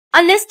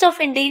A list of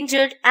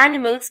endangered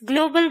animals.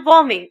 Global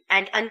warming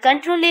and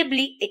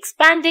uncontrollably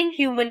expanding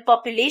human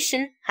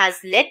population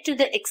has led to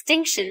the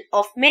extinction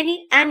of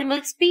many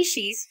animal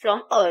species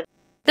from Earth.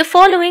 The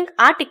following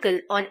article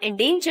on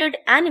endangered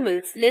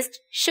animals list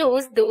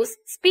shows those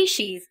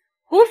species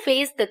who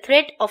face the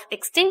threat of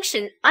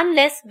extinction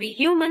unless we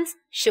humans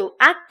show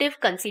active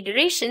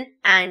consideration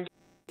and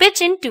pitch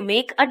in to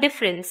make a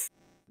difference.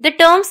 The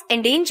terms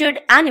endangered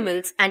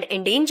animals and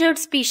endangered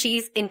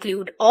species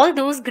include all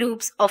those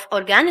groups of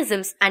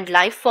organisms and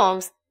life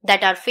forms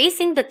that are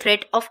facing the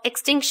threat of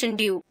extinction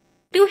due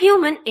to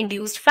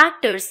human-induced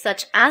factors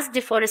such as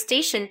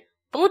deforestation,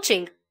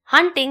 poaching,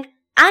 hunting,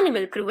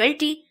 animal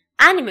cruelty,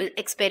 animal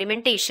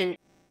experimentation,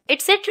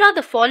 etc.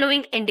 The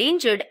following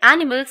endangered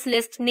animals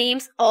list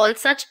names all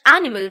such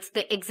animals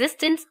the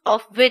existence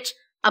of which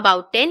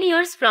about 10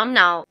 years from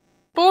now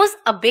pose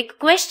a big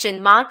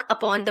question mark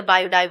upon the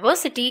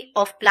biodiversity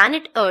of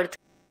planet Earth.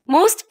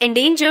 Most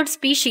endangered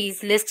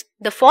species list.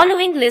 The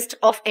following list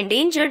of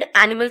endangered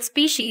animal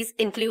species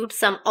include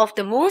some of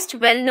the most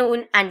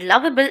well-known and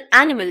lovable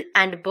animal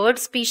and bird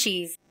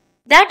species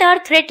that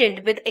are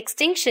threatened with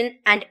extinction,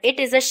 and it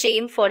is a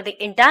shame for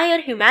the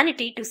entire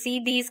humanity to see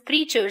these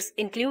creatures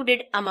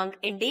included among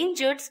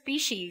endangered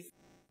species.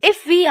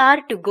 If we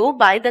are to go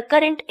by the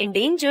current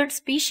endangered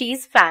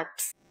species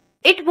facts,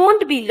 it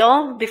won't be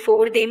long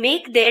before they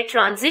make their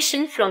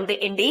transition from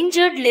the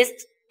endangered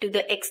list to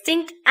the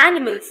extinct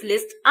animals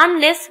list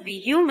unless we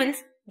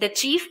humans, the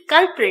chief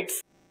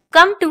culprits,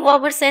 come to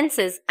our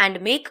senses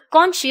and make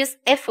conscious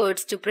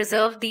efforts to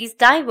preserve these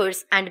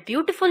diverse and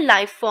beautiful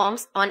life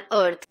forms on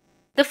Earth.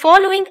 The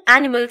following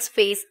animals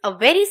face a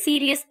very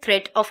serious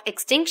threat of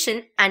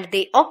extinction and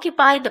they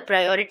occupy the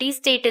priority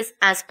status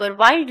as per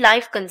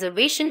wildlife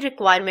conservation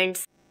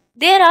requirements.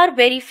 There are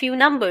very few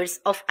numbers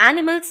of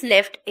animals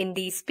left in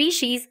these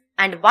species,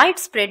 and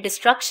widespread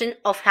destruction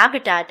of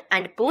habitat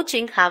and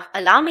poaching have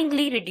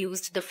alarmingly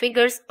reduced the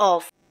figures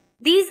of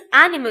these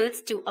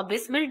animals to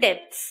abysmal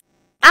depths.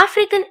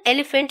 African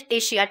elephant,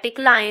 Asiatic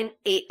lion,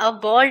 a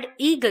bald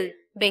eagle,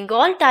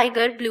 Bengal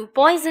tiger, blue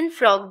poison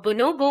frog,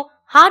 bonobo,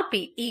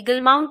 harpy,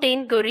 eagle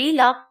mountain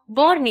gorilla,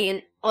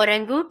 Bornean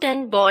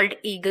orangutan, bald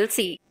eagle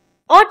sea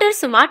otter,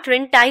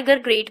 Sumatran tiger,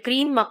 great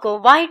green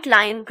macaw, white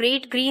lion,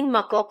 great green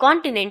macaw.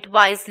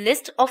 Continent-wise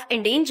list of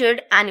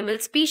endangered animal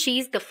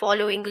species. The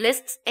following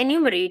lists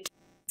enumerate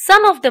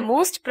some of the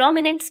most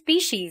prominent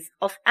species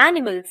of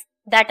animals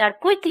that are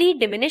quickly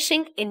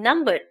diminishing in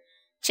number.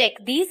 Check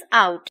these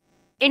out.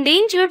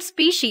 Endangered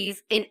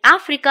species in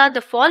Africa.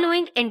 The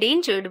following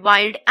endangered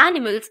wild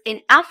animals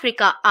in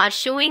Africa are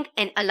showing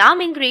an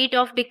alarming rate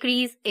of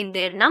decrease in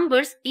their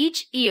numbers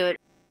each year.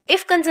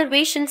 If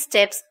conservation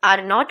steps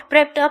are not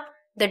prepped up,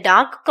 the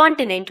dark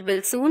continent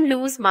will soon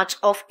lose much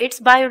of its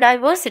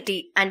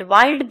biodiversity and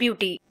wild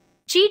beauty.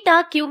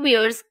 Cheetah,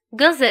 cuviers,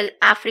 gazelle,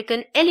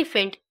 African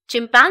elephant,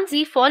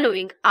 chimpanzee.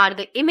 Following are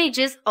the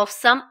images of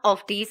some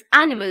of these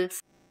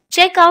animals.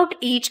 Check out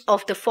each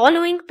of the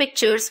following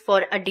pictures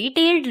for a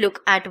detailed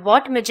look at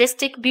what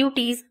majestic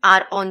beauties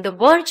are on the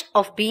verge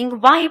of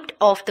being wiped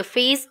off the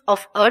face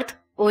of Earth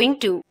owing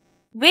to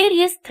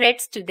various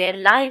threats to their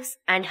lives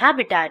and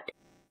habitat.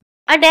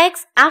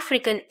 Addax,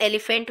 African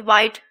elephant,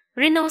 white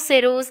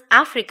rhinoceros,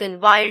 African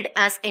wild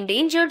as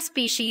endangered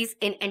species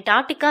in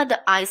Antarctica. The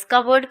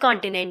ice-covered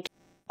continent,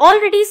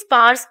 already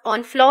sparse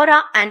on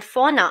flora and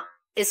fauna,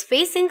 is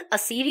facing a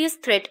serious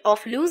threat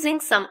of losing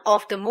some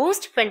of the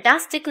most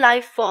fantastic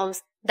life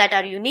forms that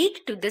are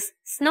unique to this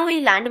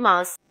snowy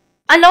landmass.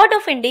 A lot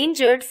of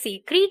endangered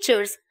sea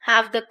creatures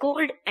have the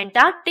cold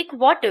Antarctic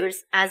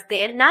waters as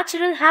their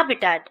natural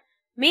habitat,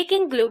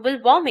 making global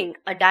warming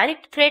a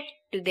direct threat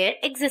to their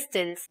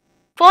existence.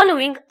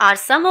 Following are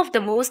some of the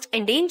most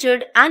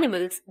endangered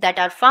animals that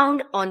are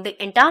found on the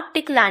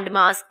Antarctic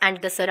landmass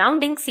and the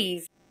surrounding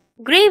seas.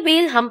 Grey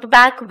whale,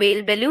 humpback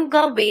whale,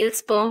 beluga whale,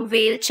 sperm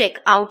whale.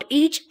 Check out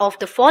each of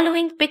the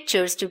following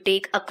pictures to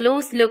take a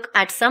close look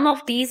at some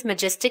of these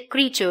majestic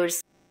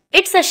creatures.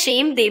 It's a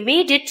shame they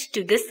made it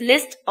to this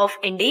list of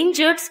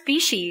endangered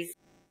species.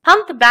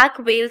 Humpback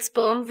whale,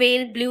 sperm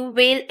whale, blue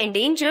whale,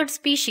 endangered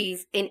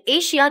species in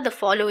Asia. The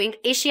following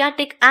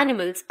Asiatic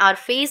animals are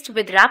faced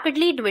with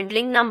rapidly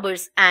dwindling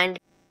numbers and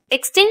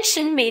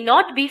extinction may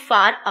not be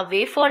far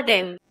away for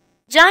them.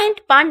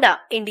 Giant panda,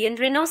 Indian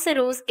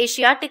rhinoceros,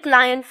 Asiatic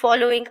lion.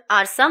 Following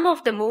are some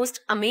of the most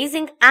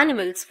amazing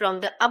animals from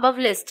the above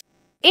list.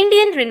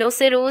 Indian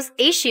rhinoceros,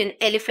 Asian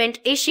elephant,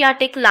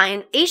 Asiatic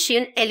lion,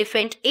 Asian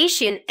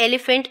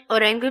elephant,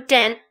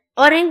 orangutan.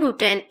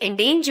 Orangutan,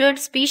 endangered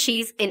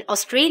species in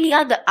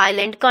Australia. The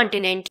island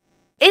continent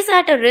is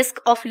at a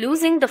risk of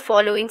losing the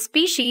following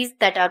species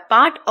that are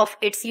part of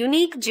its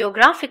unique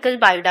geographical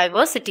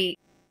biodiversity.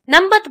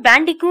 Numbat,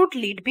 bandicoot,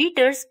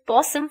 leadbeaters,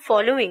 possum.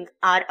 Following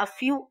are a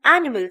few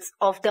animals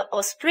of the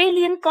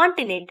Australian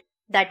continent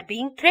that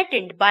being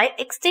threatened by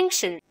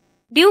extinction.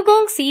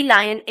 Dugong sea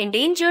lion,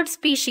 endangered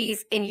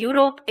species in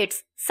Europe.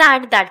 It's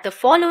sad that the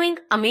following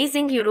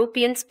amazing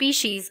European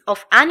species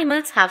of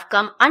animals have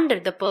come under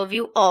the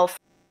purview of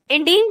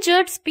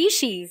endangered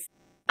species.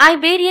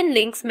 Iberian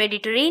lynx,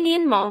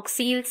 Mediterranean monk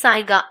seal,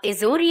 saiga,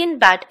 Azorian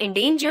bat.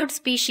 Endangered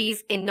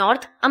species in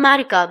North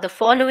America. The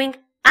following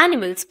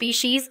animal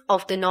species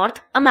of the North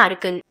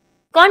American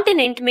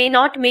continent may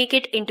not make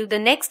it into the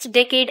next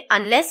decade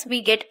unless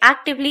we get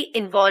actively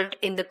involved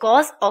in the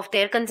cause of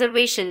their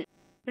conservation.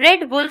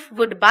 Red wolf,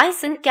 wood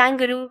bison,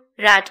 kangaroo,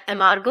 rat,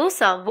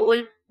 amargosa,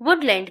 vole,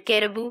 woodland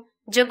caribou,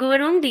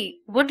 jaguarundi,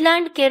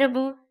 woodland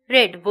caribou,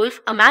 red wolf,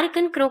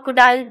 American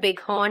crocodile,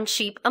 bighorn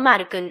sheep,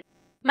 American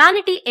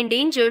manatee.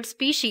 Endangered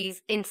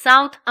species in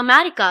South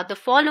America. The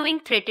following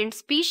threatened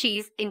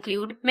species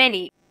include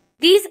many.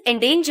 These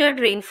endangered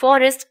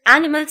rainforest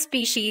animal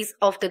species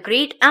of the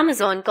Great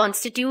Amazon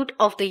constitute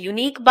of the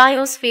unique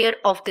biosphere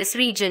of this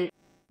region.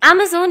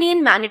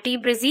 Amazonian manatee,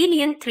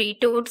 Brazilian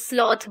three-toed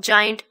sloth,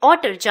 giant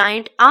otter,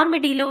 giant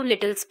armadillo,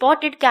 little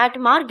spotted cat,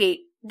 margay.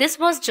 This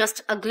was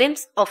just a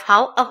glimpse of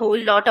how a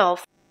whole lot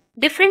of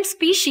different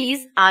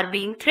species are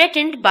being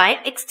threatened by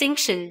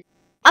extinction.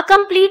 A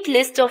complete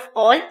list of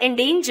all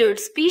endangered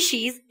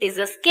species is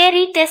a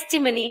scary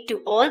testimony to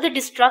all the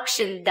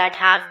destruction that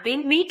have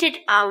been meted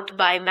out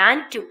by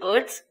man to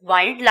Earth's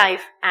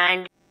wildlife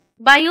and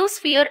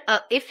biosphere.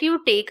 If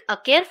you take a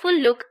careful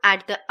look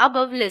at the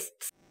above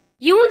lists,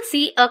 you'll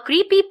see a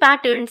creepy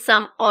pattern.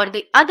 Some or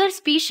the other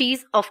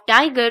species of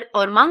tiger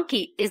or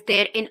monkey is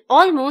there in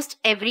almost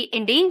every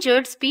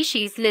endangered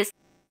species list.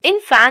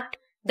 In fact,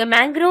 the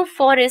mangrove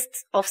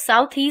forests of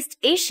Southeast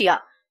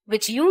Asia,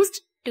 which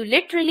used to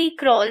literally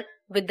crawl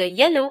with the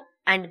yellow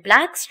and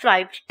black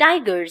striped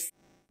tigers,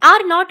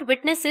 are not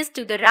witnesses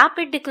to the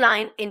rapid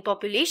decline in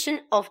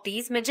population of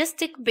these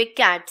majestic big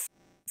cats.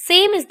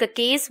 Same is the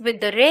case with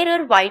the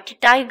rarer white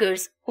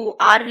tigers, who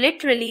are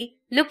literally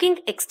looking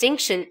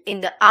extinction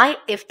in the eye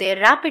if their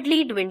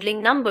rapidly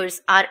dwindling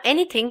numbers are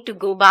anything to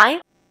go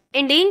by.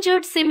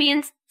 Endangered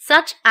simians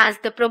such as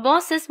the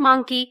proboscis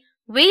monkey,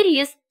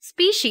 various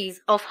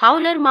species of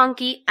howler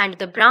monkey and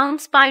the brown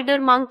spider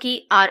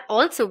monkey are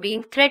also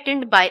being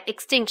threatened by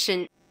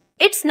extinction.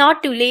 It's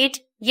not too late,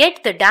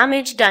 yet the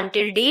damage done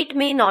till date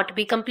may not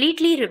be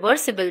completely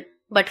reversible,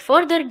 but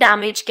further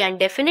damage can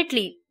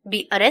definitely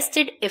be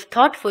arrested if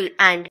thoughtful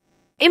and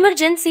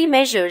emergency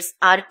measures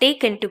are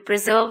taken to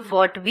preserve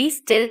what we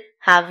still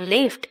have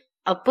left.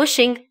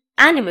 Pushing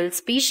animal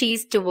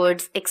species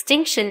towards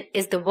extinction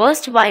is the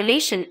worst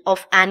violation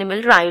of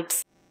animal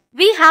rights.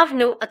 We have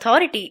no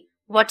authority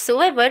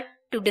whatsoever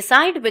to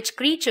decide which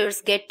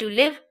creatures get to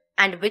live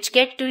and which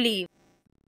get to leave.